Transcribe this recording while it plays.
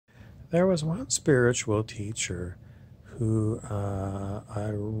There was one spiritual teacher who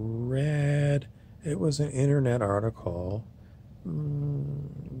I read, it was an internet article.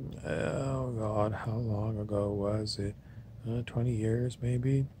 Oh God, how long ago was it? 20 years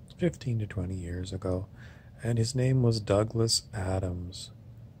maybe? 15 to 20 years ago. And his name was Douglas Adams.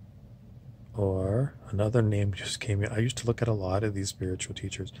 Or another name just came in. I used to look at a lot of these spiritual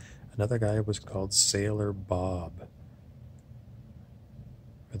teachers. Another guy was called Sailor Bob.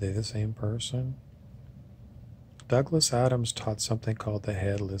 Are they the same person? Douglas Adams taught something called the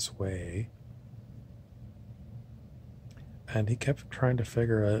Headless Way, and he kept trying to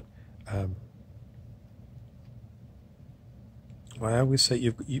figure out. Well, I always say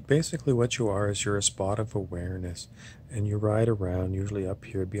you basically what you are is you're a spot of awareness, and you ride around, usually up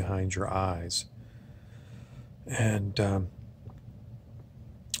here behind your eyes, and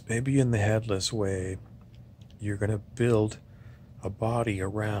maybe in the Headless Way, you're going to build a body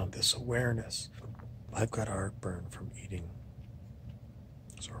around this awareness. I've got heartburn from eating.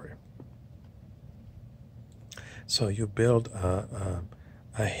 Sorry. So you build a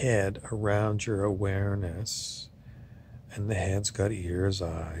head around your awareness, and the head's got ears,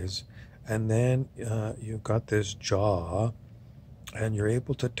 eyes, and then you've got this jaw, and you're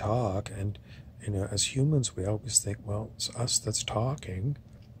able to talk. And as humans, we always think, well, it's us that's talking.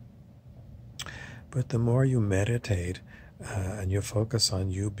 But the more you meditate and you focus on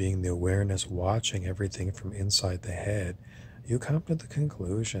you being the awareness watching everything from inside the head, you come to the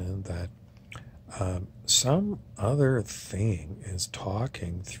conclusion that some other thing is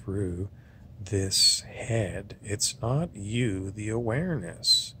talking through this head. It's not you, the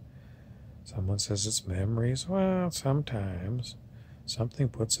awareness. Someone says it's memories. Well, sometimes something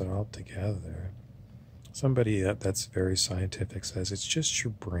puts it all together. Somebody that's very scientific says it's just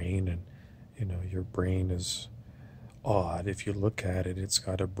your brain, and your brain is odd. If you look at it, it's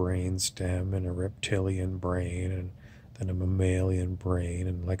got a brain stem and a reptilian brain, and then a mammalian brain,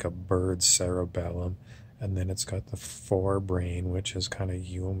 and like a bird's cerebellum, and then it's got the forebrain, which is kind of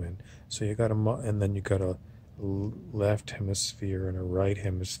human. So you got and then you got a left hemisphere and a right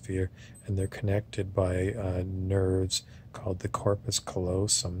hemisphere, and they're connected by nerves called the corpus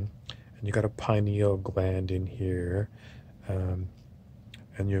callosum, and you got a pineal gland in here.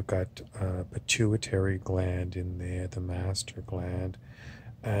 And you've got a pituitary gland in there, the master gland.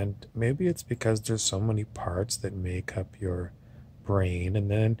 And maybe it's because there's so many parts that make up your brain.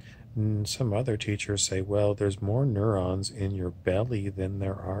 And then some other teachers say, well, there's more neurons in your belly than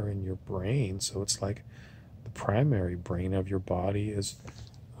there are in your brain. So it's like the primary brain of your body is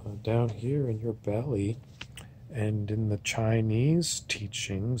down here in your belly. And in the Chinese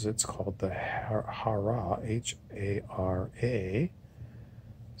teachings, it's called the Hara, H-A-R-A.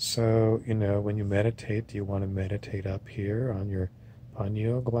 So, when you meditate, do you want to meditate up here on your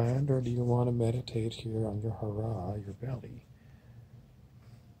pineal gland, or do you want to meditate here on your hara, your belly?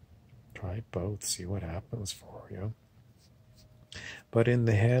 Try both, see what happens for you. But in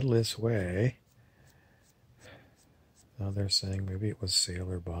the Headless Way, now they're saying maybe it was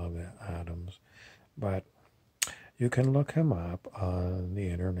Sailor Bob Adams, but you can look him up on the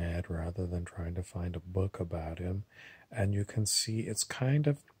internet rather than trying to find a book about him. And you can see it's kind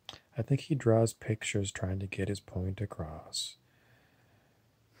of, I think he draws pictures trying to get his point across.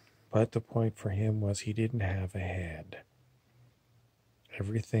 But the point for him was he didn't have a head.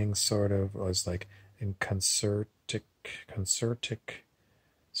 Everything sort of was like in concertic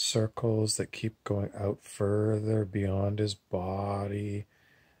circles that keep going out further beyond his body.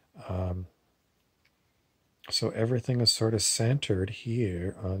 So everything is sort of centered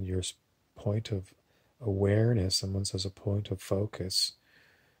here on your point of awareness. Someone says a point of focus,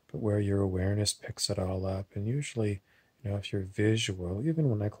 but where your awareness picks it all up. And usually, if you're visual, even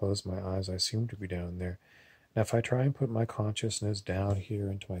when I close my eyes, I seem to be down there. Now, if I try and put my consciousness down here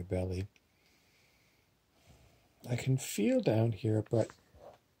into my belly, I can feel down here, but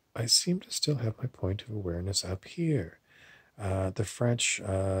I seem to still have my point of awareness up here. The French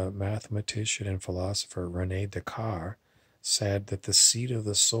mathematician and philosopher René Descartes said that the seat of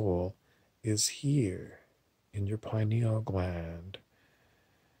the soul is here in your pineal gland.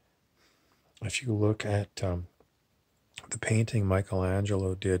 If you look at the painting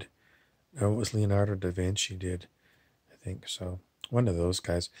Michelangelo did, no, it was Leonardo da Vinci did, I think so. One of those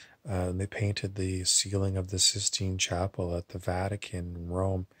guys. They painted the ceiling of the Sistine Chapel at the Vatican in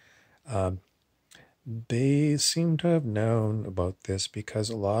Rome. They seem to have known about this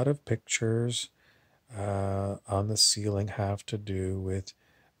because a lot of pictures on the ceiling have to do with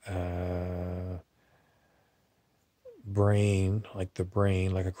brain, like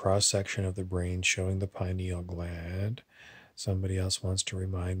a cross-section of the brain showing the pineal gland. Somebody else wants to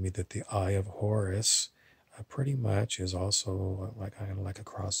remind me that the Eye of Horus pretty much is also like kind of like a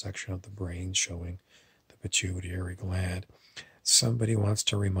cross section of the brain showing the pituitary gland. Somebody wants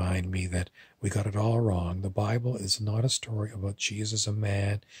to remind me that we got it all wrong. The Bible is not a story about Jesus, a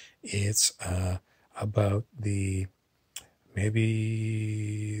man. It's about maybe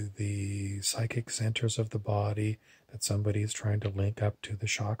the psychic centers of the body that somebody is trying to link up to the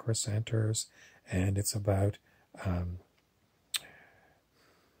chakra centers, and it's about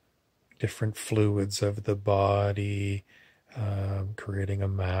different fluids of the body, creating a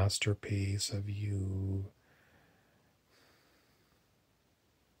masterpiece of you.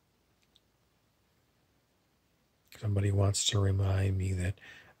 Somebody wants to remind me that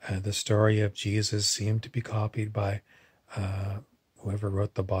the story of Jesus seemed to be copied by whoever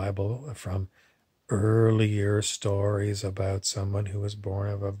wrote the Bible from earlier stories about someone who was born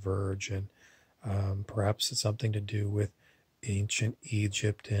of a virgin. Perhaps it's something to do with ancient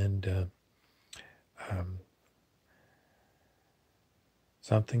Egypt and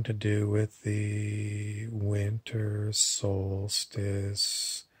something to do with the winter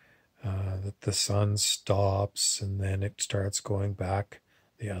solstice, that the sun stops and then it starts going back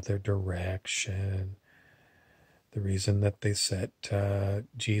the other direction. The reason that they set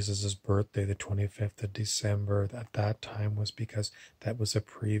Jesus' birthday, the 25th of December, at that time was because that was a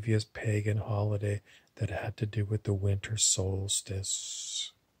previous pagan holiday that had to do with the winter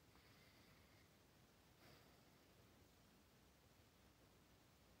solstice.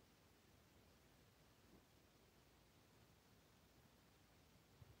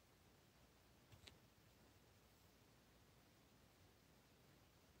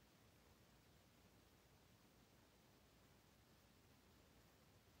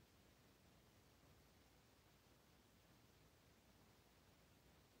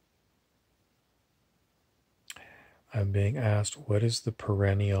 I'm being asked, what is the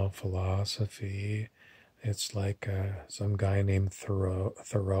perennial philosophy? It's like some guy named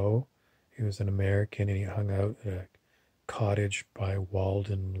Thoreau. He was an American and he hung out at a cottage by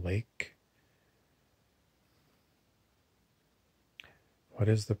Walden Lake. What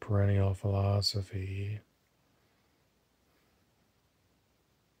is the perennial philosophy?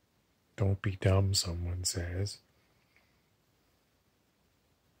 Don't be dumb, someone says.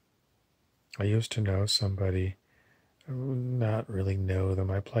 I used to know somebody, not really know them.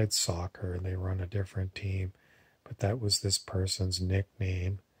 I played soccer and they were on a different team, but that was this person's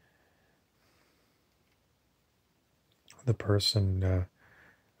nickname. The person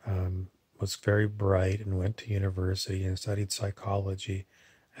was very bright and went to university and studied psychology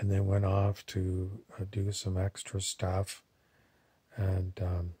and then went off to do some extra stuff. And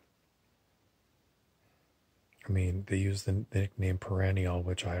I mean, they used the nickname perennial,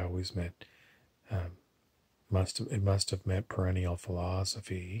 which I always meant it must have meant perennial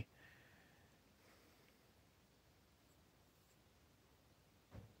philosophy.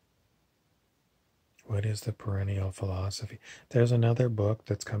 What is the perennial philosophy? There's another book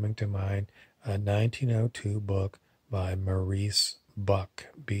that's coming to mind, a 1902 book by Maurice Bucke,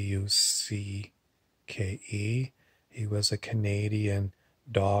 Bucke. He was a Canadian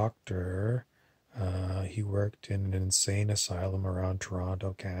doctor. He worked in an insane asylum around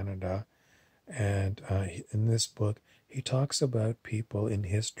Toronto, Canada. And in this book, he talks about people in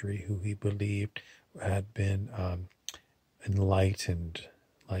history who he believed had been enlightened,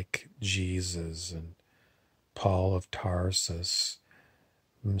 like Jesus and Paul of Tarsus,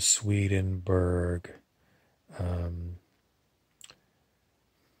 Swedenborg,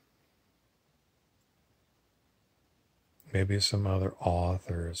 maybe some other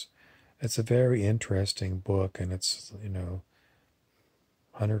authors. It's a very interesting book, and it's,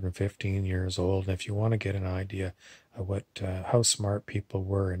 115 years old. And if you want to get an idea of how smart people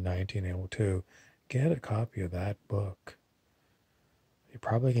were in 1902, get a copy of that book. You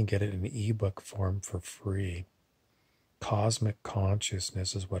probably can get it in ebook form for free. Cosmic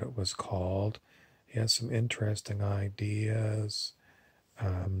Consciousness is what it was called. He has some interesting ideas.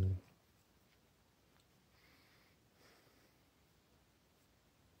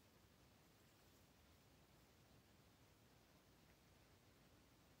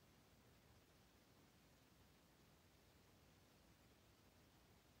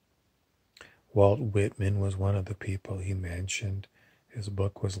 Walt Whitman was one of the people he mentioned. His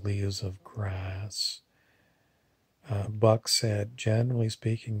book was Leaves of Grass. Buck said, generally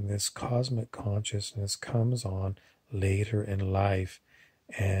speaking, this cosmic consciousness comes on later in life.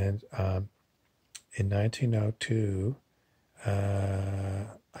 And in 1902,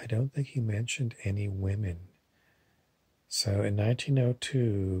 I don't think he mentioned any women. So in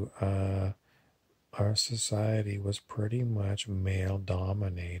 1902, our society was pretty much male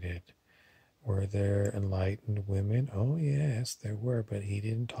dominated. Were there enlightened women? Oh, yes, there were, but he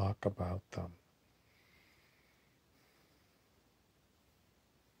didn't talk about them.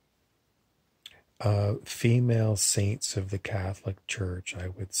 Female saints of the Catholic Church, I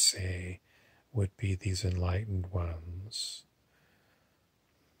would say, would be these enlightened ones.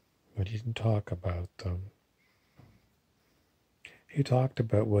 But he didn't talk about them. He talked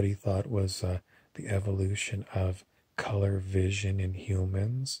about what he thought was the evolution of color vision in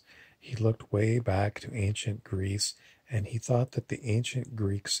humans. He looked way back to ancient Greece, and he thought that the ancient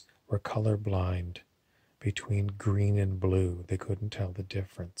Greeks were colorblind between green and blue. They couldn't tell the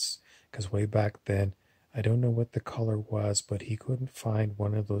difference. Because way back then, I don't know what the color was, but he couldn't find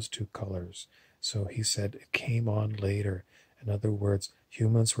one of those two colors. So he said it came on later. In other words,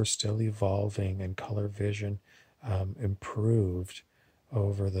 humans were still evolving and color vision improved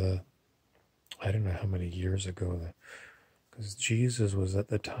over the, I don't know how many years ago, because Jesus was at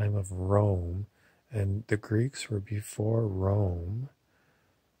the time of Rome, and the Greeks were before Rome,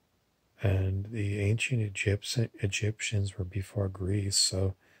 and the ancient Egyptians were before Greece.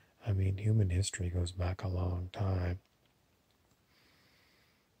 So, I mean, human history goes back a long time.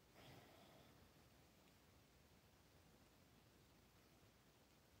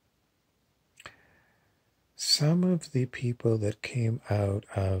 Some of the people that came out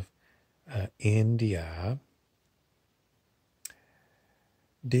of India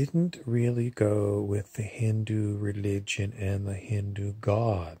didn't really go with the Hindu religion and the Hindu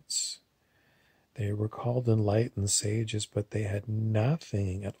gods. They were called enlightened sages, but they had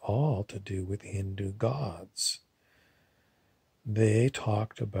nothing at all to do with Hindu gods. They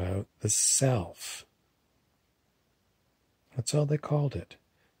talked about the self. That's all they called it.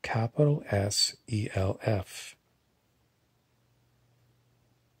 Capital S-E-L-F.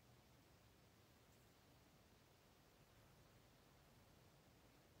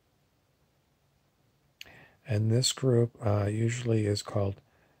 And this group usually is called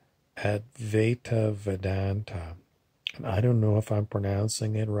Advaita Vedanta. And I don't know if I'm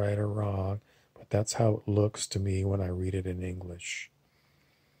pronouncing it right or wrong, but that's how it looks to me when I read it in English.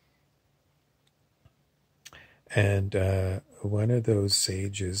 And one of those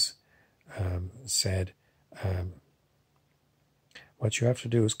sages said, what you have to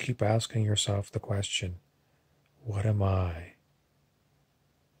do is keep asking yourself the question, what am I?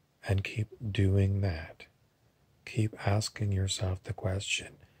 And keep doing that. Keep asking yourself the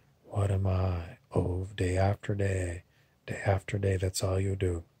question, what am I? Oh, day after day, that's all you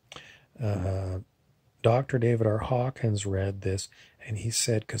do. Dr. David R. Hawkins read this, and he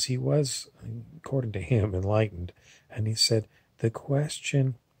said, because he was, according to him, enlightened, and he said, the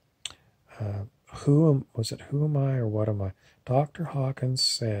question, who am I or what am I? Dr. Hawkins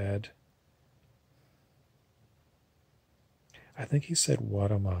said, I think he said,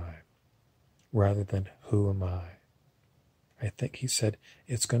 what am I? Rather than who am I? I think he said,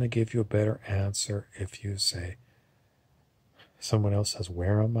 it's going to give you a better answer if you say, someone else says,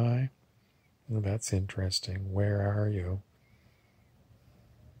 where am I? Well, that's interesting. Where are you?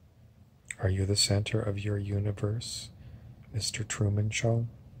 Are you the center of your universe? Mr. Truman Show?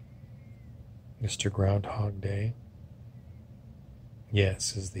 Mr. Groundhog Day?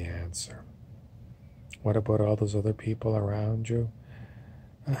 Yes is the answer. What about all those other people around you?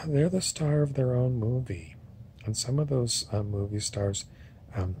 They're the star of their own movie. And some of those movie stars,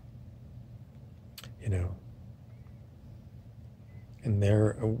 in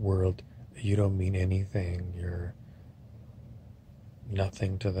their world, you don't mean anything. You're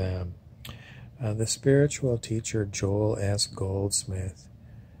nothing to them. The spiritual teacher Joel S. Goldsmith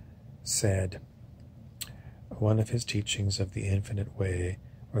said, one of his teachings of the infinite way,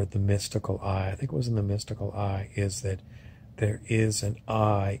 or the mystical eye, I think it was in the mystical eye, is that there is an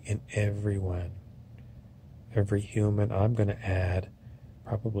I in everyone. Every human, I'm going to add,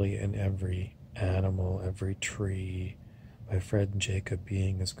 probably in every animal, every tree. My friend Jacob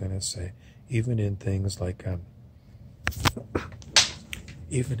Being is going to say, even in things like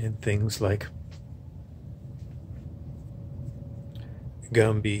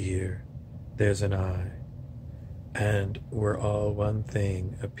Gumby here, there's an I, and we're all one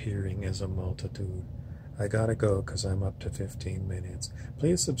thing appearing as a multitude. I gotta go because I'm up to 15 minutes.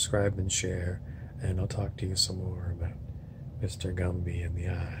 Please subscribe and share, and I'll talk to you some more about Mr. Gumby and the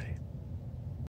eye.